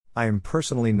I am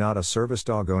personally not a service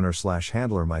dog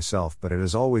owner/handler myself, but it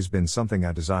has always been something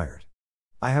I desired.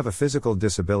 I have a physical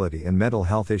disability and mental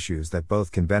health issues that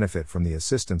both can benefit from the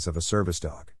assistance of a service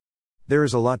dog. There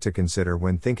is a lot to consider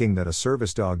when thinking that a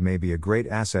service dog may be a great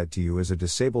asset to you as a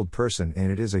disabled person,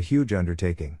 and it is a huge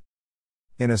undertaking.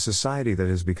 In a society that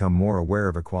has become more aware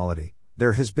of equality,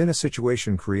 there has been a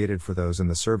situation created for those in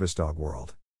the service dog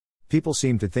world. People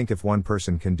seem to think if one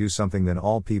person can do something, then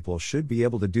all people should be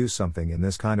able to do something, and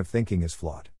this kind of thinking is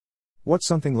flawed. What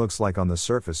something looks like on the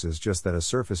surface is just that, a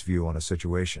surface view on a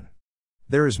situation.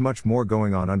 There is much more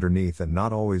going on underneath and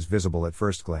not always visible at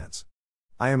first glance.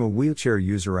 I am a wheelchair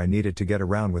user. I need it to get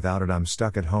around. Without it, I'm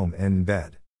stuck at home and in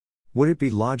bed. Would it be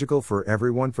logical for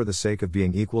everyone, for the sake of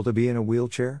being equal, to be in a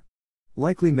wheelchair?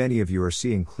 Likely many of you are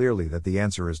seeing clearly that the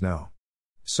answer is no.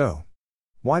 So,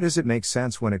 why does it make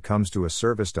sense when it comes to a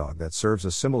service dog that serves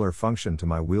a similar function to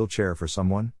my wheelchair for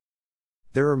someone?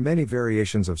 There are many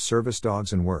variations of service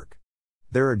dogs and work.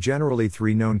 There are generally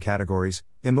three known categories: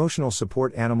 emotional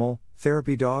support animal,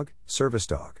 therapy dog, service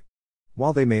dog.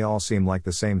 While they may all seem like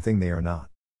the same thing, they are not.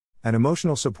 An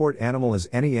emotional support animal is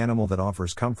any animal that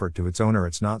offers comfort to its owner.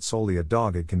 It's not solely a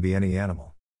dog, it can be any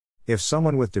animal. If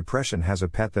someone with depression has a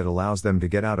pet that allows them to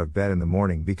get out of bed in the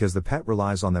morning because the pet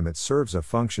relies on them, it serves a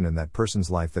function in that person's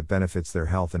life that benefits their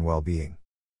health and well-being.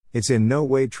 It's in no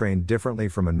way trained differently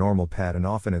from a normal pet, and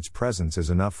often its presence is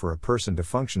enough for a person to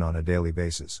function on a daily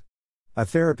basis. A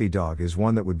therapy dog is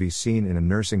one that would be seen in a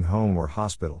nursing home or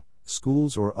hospital,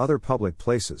 schools, or other public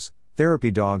places.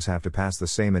 Therapy dogs have to pass the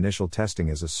same initial testing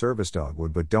as a service dog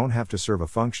would, but don't have to serve a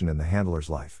function in the handler's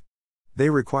life. They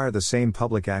require the same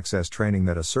public access training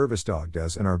that a service dog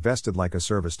does and are vested like a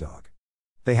service dog.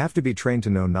 They have to be trained to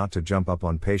know not to jump up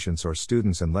on patients or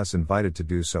students unless invited to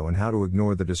do so, and how to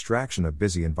ignore the distraction of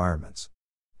busy environments.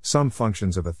 Some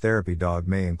functions of a therapy dog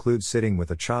may include sitting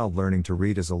with a child, learning to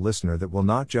read as a listener that will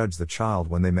not judge the child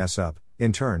when they mess up,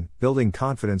 in turn, building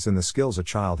confidence in the skills a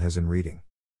child has in reading.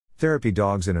 Therapy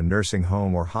dogs in a nursing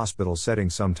home or hospital setting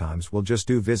sometimes will just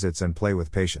do visits and play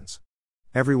with patients.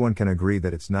 Everyone can agree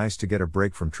that it's nice to get a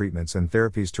break from treatments and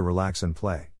therapies to relax and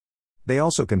play. They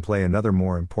also can play another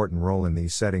more important role in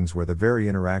these settings, where the very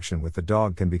interaction with the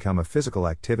dog can become a physical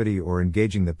activity or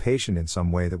engaging the patient in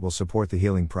some way that will support the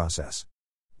healing process.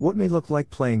 What may look like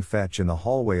playing fetch in the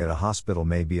hallway at a hospital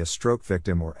may be a stroke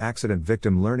victim or accident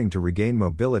victim learning to regain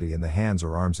mobility in the hands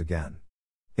or arms again.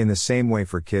 In the same way,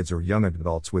 for kids or young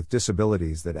adults with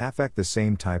disabilities that affect the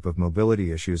same type of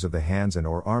mobility issues of the hands and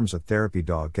or arms, a therapy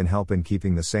dog can help in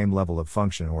keeping the same level of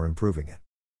function or improving it.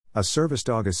 A service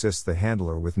dog assists the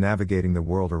handler with navigating the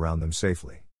world around them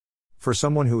safely. For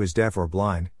someone who is deaf or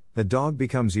blind, the dog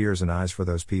becomes ears and eyes for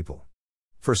those people.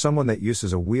 For someone that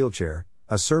uses a wheelchair,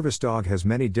 a service dog has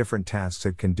many different tasks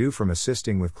it can do, from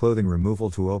assisting with clothing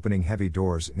removal to opening heavy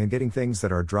doors and getting things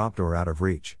that are dropped or out of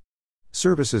reach.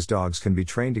 Services dogs can be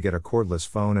trained to get a cordless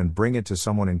phone and bring it to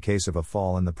someone in case of a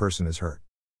fall and the person is hurt.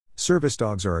 Service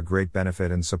dogs are a great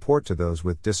benefit and support to those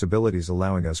with disabilities,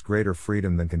 allowing us greater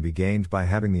freedom than can be gained by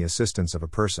having the assistance of a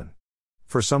person.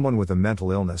 For someone with a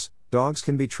mental illness, dogs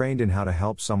can be trained in how to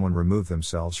help someone remove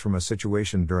themselves from a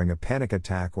situation during a panic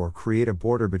attack or create a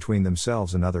border between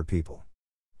themselves and other people.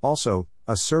 Also,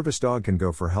 a service dog can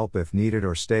go for help if needed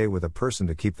or stay with a person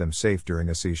to keep them safe during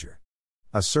a seizure.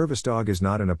 A service dog is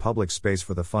not in a public space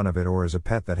for the fun of it or as a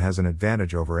pet that has an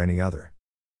advantage over any other.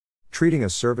 Treating a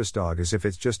service dog as if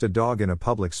it's just a dog in a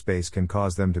public space can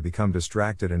cause them to become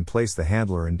distracted and place the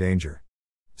handler in danger.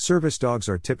 Service dogs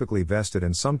are typically vested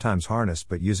and sometimes harnessed,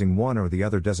 but using one or the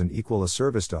other doesn't equal a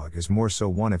service dog is more so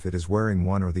one if it is wearing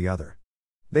one or the other.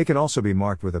 They can also be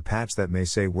marked with a patch that may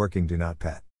say "Working, do not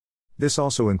pet." This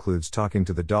also includes talking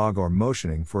to the dog or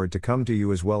motioning for it to come to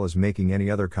you, as well as making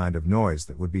any other kind of noise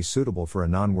that would be suitable for a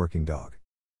non-working dog.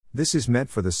 This is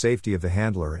meant for the safety of the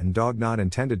handler and dog, not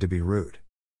intended to be rude.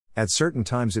 At certain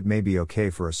times it may be okay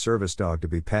for a service dog to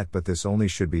be pet, but this only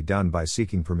should be done by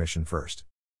seeking permission first.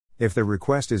 If the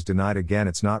request is denied, again,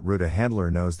 it's not rude. A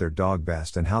handler knows their dog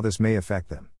best and how this may affect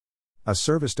them. A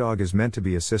service dog is meant to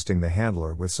be assisting the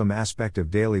handler with some aspect of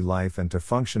daily life and to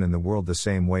function in the world the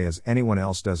same way as anyone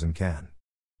else does and can.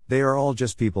 They are all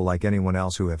just people like anyone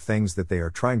else who have things that they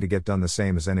are trying to get done the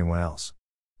same as anyone else.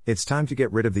 It's time to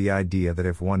get rid of the idea that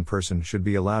if one person should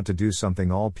be allowed to do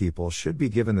something, all people should be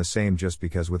given the same just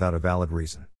because, without a valid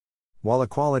reason. While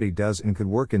equality does and could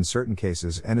work in certain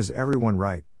cases and is everyone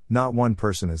right, not one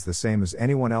person is the same as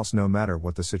anyone else, no matter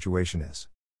what the situation is.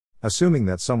 Assuming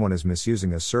that someone is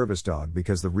misusing a service dog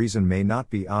because the reason may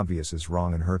not be obvious is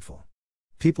wrong and hurtful.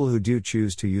 People who do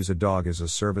choose to use a dog as a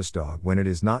service dog when it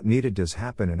is not needed does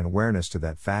happen, and awareness to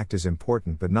that fact is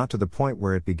important, but not to the point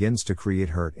where it begins to create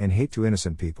hurt and hate to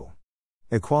innocent people.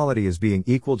 Equality is being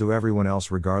equal to everyone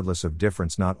else regardless of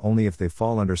difference, not only if they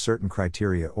fall under certain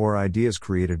criteria or ideas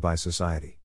created by society.